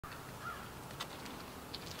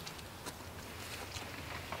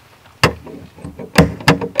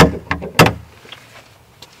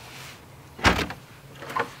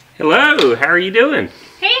Hello, how are you doing?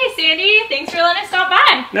 Hey Sandy, thanks for letting us stop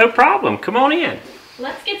by. No problem, come on in.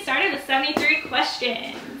 Let's get started with 73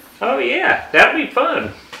 questions. Oh yeah, that'll be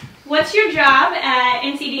fun. What's your job at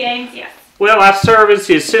NCDA/NCS? Well, I serve as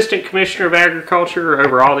the Assistant Commissioner of Agriculture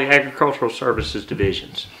over all the Agricultural Services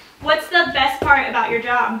divisions. What's the best part about your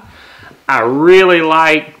job? I really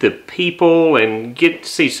like the people and get to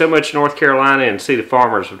see so much North Carolina and see the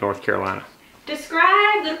farmers of North Carolina.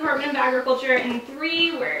 Describe the Department of Agriculture in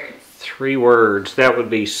 3 words. 3 words. That would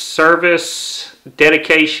be service,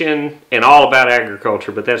 dedication, and all about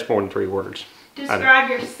agriculture, but that's more than 3 words. Describe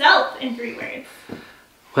yourself in 3 words.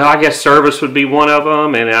 Well, I guess service would be one of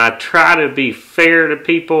them, and I try to be fair to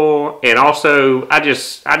people, and also I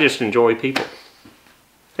just enjoy people.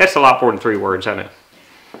 That's a lot more than 3 words, I know.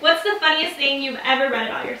 What's the funniest thing you've ever read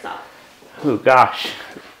about yourself? Oh gosh,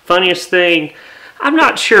 funniest thing, I'm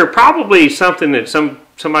not sure. Probably something that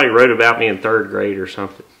somebody wrote about me in 3rd grade or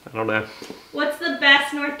something. I don't know. What's the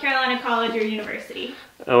best North Carolina college or university?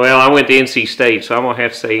 Oh, well, I went to NC State, so I'm going to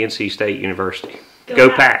have to say NC State University.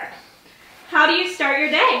 Go Pack. How do you start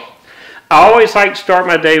your day? I always like to start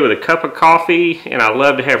my day with a cup of coffee, and I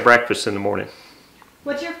love to have breakfast in the morning.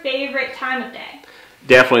 What's your favorite time of day?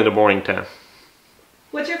 Definitely the morning time.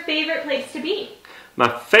 What's your favorite place to be? My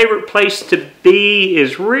favorite place to be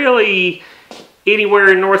is really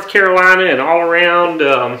anywhere in North Carolina and all around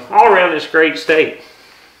this great state.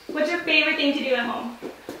 What's your favorite thing to do at home?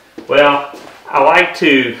 Well, I like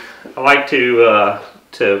to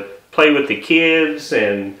play with the kids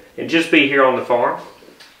and just be here on the farm.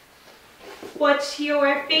 What's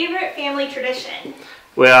your favorite family tradition?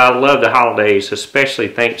 Well, I love the holidays, especially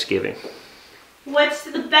Thanksgiving. What's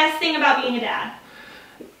the best thing about being a dad?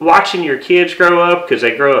 Watching your kids grow up, because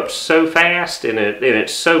they grow up so fast, and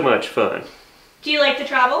it's so much fun. Do you like to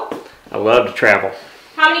travel? I love to travel.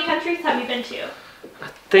 How many countries have you been to? I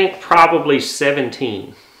think probably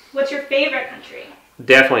 17. What's your favorite country?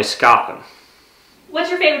 Definitely Scotland. What's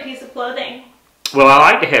your favorite piece of clothing? Well,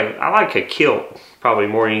 I like a kilt, probably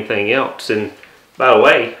more than anything else. And by the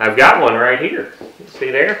way, I've got one right here. See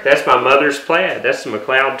there? That's my mother's plaid. That's the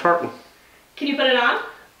McLeod tartan. Can you put it on?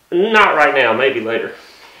 Not right now, maybe later.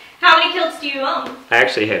 How many kilts do you own? I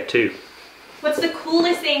actually have 2. What's the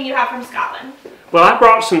coolest thing you have from Scotland? Well, I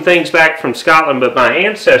brought some things back from Scotland, but my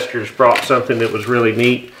ancestors brought something that was really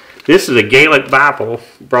neat. This is a Gaelic Bible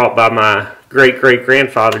brought by my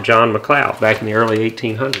great-great-grandfather, John MacLeod, back in the early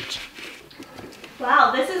 1800s.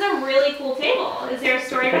 Wow, this is a really cool table. Is there a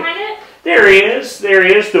story behind it? There is.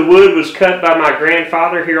 The wood was cut by my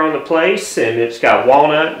grandfather here on the place, and it's got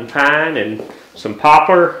walnut and pine and some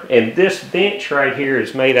poplar. And this bench right here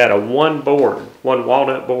is made out of one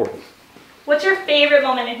walnut board. What's your favorite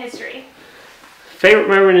moment in history? Favorite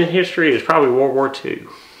moment in history is probably World War II.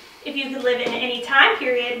 If you could live in any time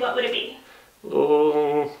period, what would it be?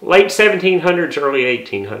 Oh, late 1700s, early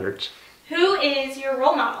 1800s. Who is your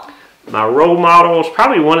role model? My role model is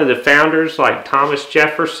probably one of the founders like Thomas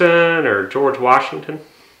Jefferson or George Washington.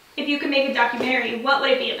 If you could make a documentary, what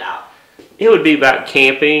would it be about? It would be about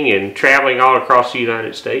camping and traveling all across the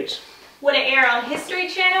United States. Would it air on History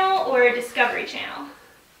Channel or Discovery Channel?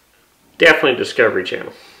 Definitely Discovery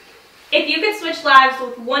Channel. If you could switch lives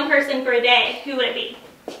with one person for a day, who would it be?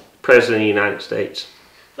 President of the United States.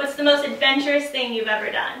 What's the most adventurous thing you've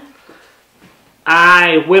ever done?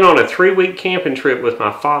 I went on a 3-week camping trip with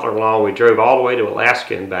my father-in-law. We drove all the way to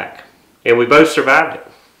Alaska and back. And we both survived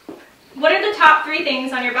it. What are the top 3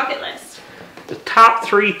 things on your bucket list? The top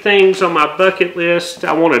 3 things on my bucket list: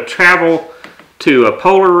 I want to travel to a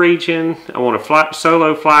polar region. I want to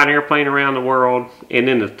solo fly an airplane around the world. And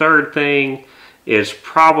then the 3rd thing is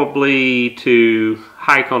probably to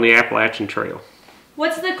hike on the Appalachian Trail.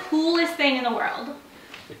 What's the coolest thing in the world?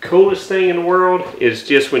 The coolest thing in the world is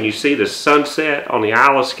just when you see the sunset on the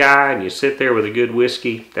Isle of Skye and you sit there with a good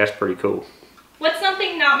whiskey. That's pretty cool. What's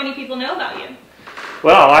something not many people know about you?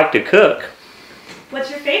 Well, I like to cook. What's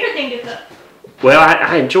your favorite thing to cook? Well,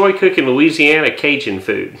 I enjoy cooking Louisiana Cajun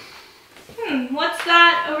food. What's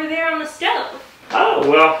that over there on the stove? Oh,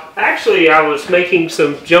 well, actually I was making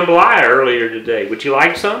some jambalaya earlier today. Would you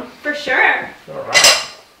like some? For sure. All right.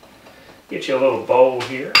 Get you a little bowl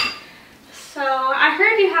here. So, I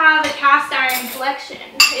heard you have a cast iron collection.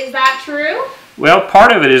 Is that true? Well,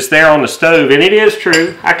 part of it is there on the stove, and it is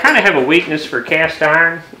true. I kind of have a weakness for cast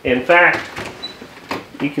iron. In fact,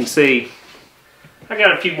 you can see I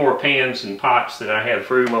got a few more pans and pots than I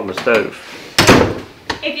have room on the stove.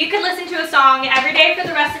 If you could listen to a song every day for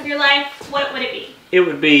the rest of your life, what would it be? It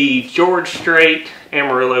would be George Strait,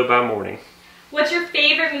 Amarillo by Morning. What's your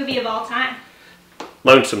favorite movie of all time?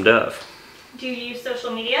 Lonesome Dove. Do you use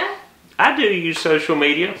social media? I do use social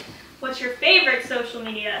media. What's your favorite social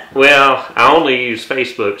media? Well, I only use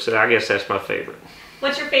Facebook, so I guess that's my favorite.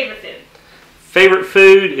 What's your favorite food? Favorite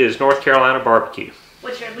food is North Carolina barbecue.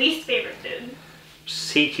 What's your least favorite food?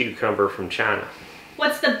 Sea cucumber from China.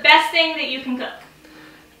 What's the best thing that you can cook?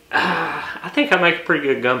 I think I make a pretty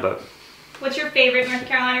good gumbo. What's your favorite North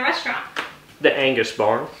Carolina restaurant? The Angus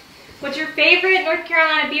Barn. What's your favorite North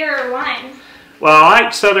Carolina beer or wine? Well, I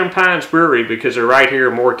like Southern Pines Brewery because they're right here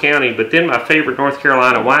in Moore County, but then my favorite North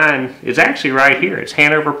Carolina wine is actually right here. It's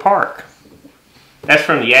Hanover Park. That's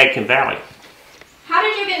from the Yadkin Valley. How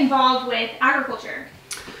did you get involved with agriculture?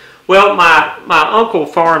 Well, my uncle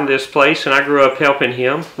farmed this place and I grew up helping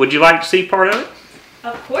him. Would you like to see part of it?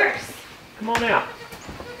 Of course. Come on out.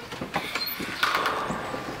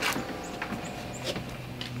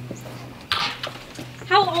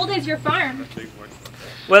 How old is your farm?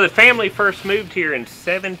 Well, the family first moved here in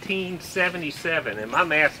 1777, and my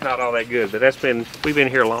math's not all that good, but we've been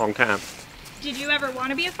here a long time. Did you ever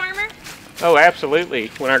want to be a farmer? Oh, absolutely.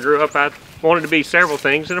 When I grew up, I wanted to be several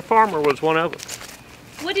things, and a farmer was one of them.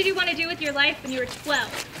 What did you want to do with your life when you were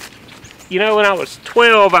 12? You know, when I was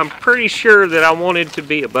 12, I'm pretty sure that I wanted to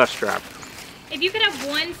be a bus driver. If you could have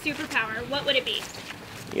one superpower, what would it be?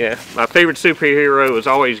 Yeah, my favorite superhero was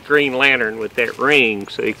always Green Lantern with that ring,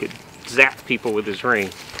 so he could zap people with his ring.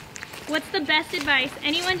 What's the best advice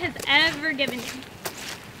anyone has ever given you?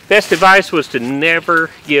 Best advice was to never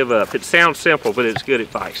give up. It sounds simple, but it's good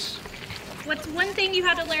advice. What's one thing you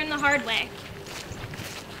had to learn the hard way?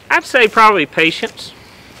 I'd say probably patience.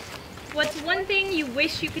 What's one thing you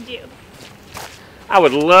wish you could do? I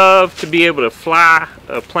would love to be able to fly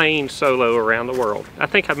a plane solo around the world. I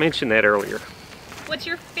think I mentioned that earlier. What's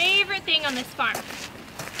your favorite thing on this farm?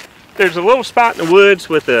 There's a little spot in the woods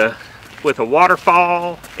with a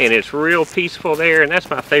waterfall, and it's real peaceful there, and that's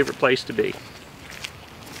my favorite place to be.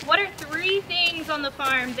 What are 3 things on the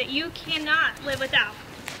farm that you cannot live without?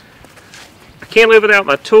 I can't live without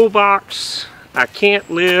my toolbox. I can't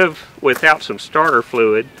live without some starter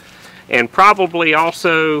fluid, and probably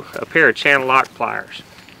also a pair of channel lock pliers.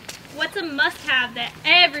 What's a must-have that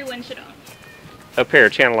everyone should own? A pair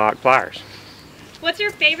of channel lock pliers. What's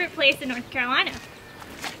your favorite place in North Carolina?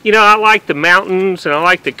 You know, I like the mountains and I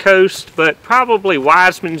like the coast, but probably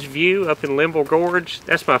Wiseman's View up in Linville Gorge.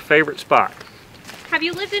 That's my favorite spot. Have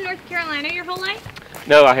you lived in North Carolina your whole life?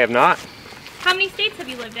 No, I have not. How many states have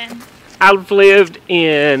you lived in? I've lived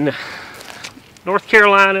in North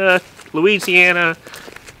Carolina, Louisiana,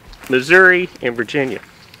 Missouri, and Virginia.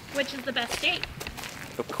 Which is the best state?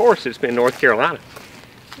 Of course, it's been North Carolina.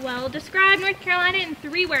 Well, describe North Carolina in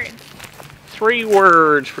 3 words. 3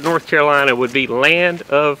 words for North Carolina would be land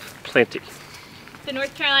of plenty. The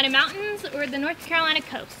North Carolina mountains or the North Carolina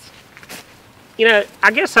coast? You know,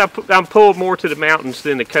 I guess I'm pulled more to the mountains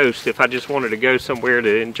than the coast if I just wanted to go somewhere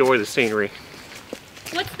to enjoy the scenery.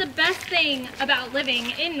 What's the best thing about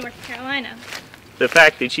living in North Carolina? The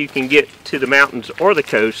fact that you can get to the mountains or the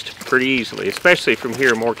coast pretty easily, especially from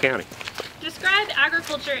here in Moore County. Describe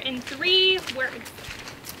agriculture in 3 words.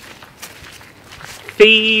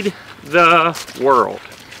 Feed the world.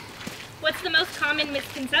 What's the most common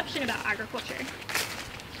misconception about agriculture?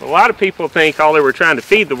 A lot of people think all they were trying to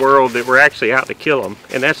feed the world, that we're actually out to kill them,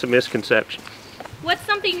 and that's a misconception. What's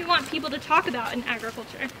something you want people to talk about in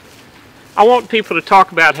agriculture? I want people to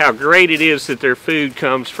talk about how great it is that their food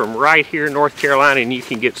comes from right here in North Carolina and you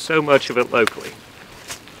can get so much of it locally.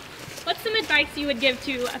 What's some advice you would give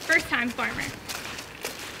to a first-time farmer?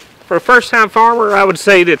 For a first-time farmer, I would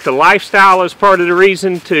say that the lifestyle is part of the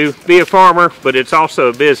reason to be a farmer, but it's also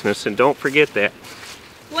a business, and don't forget that.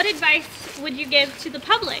 What advice would you give to the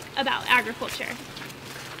public about agriculture?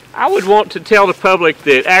 I would want to tell the public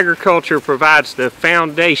that agriculture provides the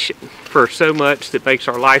foundation for so much that makes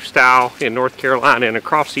our lifestyle in North Carolina and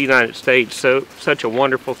across the United States such a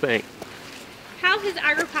wonderful thing. How has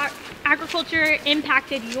agriculture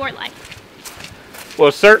impacted your life?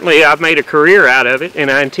 Well, certainly I've made a career out of it, and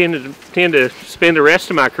I intend to spend the rest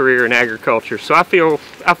of my career in agriculture. So I feel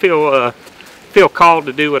called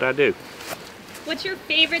to do what I do. What's your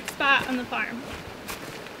favorite spot on the farm?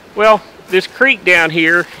 Well, this creek down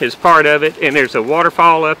here is part of it, and there's a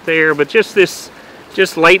waterfall up there. But just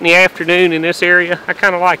late in the afternoon in this area, I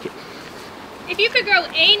kind of like it. If you could grow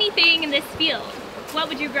anything in this field, what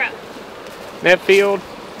would you grow? In that field,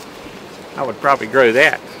 I would probably grow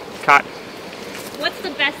that, cotton. What's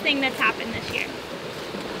the best thing that's happened this year?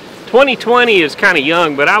 2020 is kind of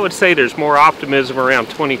young, but I would say there's more optimism around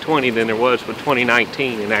 2020 than there was with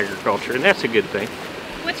 2019 in agriculture, and that's a good thing.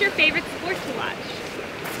 What's your favorite sport to watch?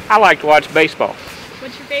 I like to watch baseball.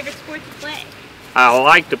 What's your favorite sport to play? I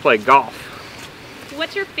like to play golf.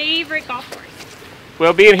 What's your favorite golf course?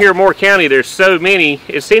 Well, being here in Moore County, there's so many.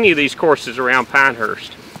 It's any of these courses around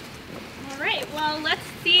Pinehurst. All right, well, let's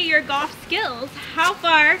see your golf skills. How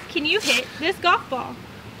far can you hit this golf ball?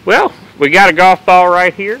 Well, we got a golf ball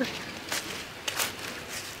right here.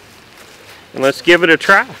 And let's give it a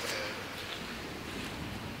try.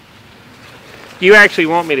 You actually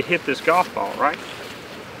want me to hit this golf ball, right?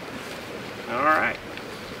 All right.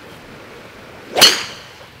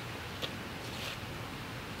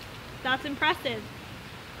 That's impressive.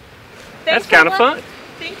 That's kind of fun.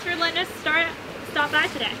 Thanks for letting us stop by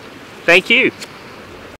today. Thank you.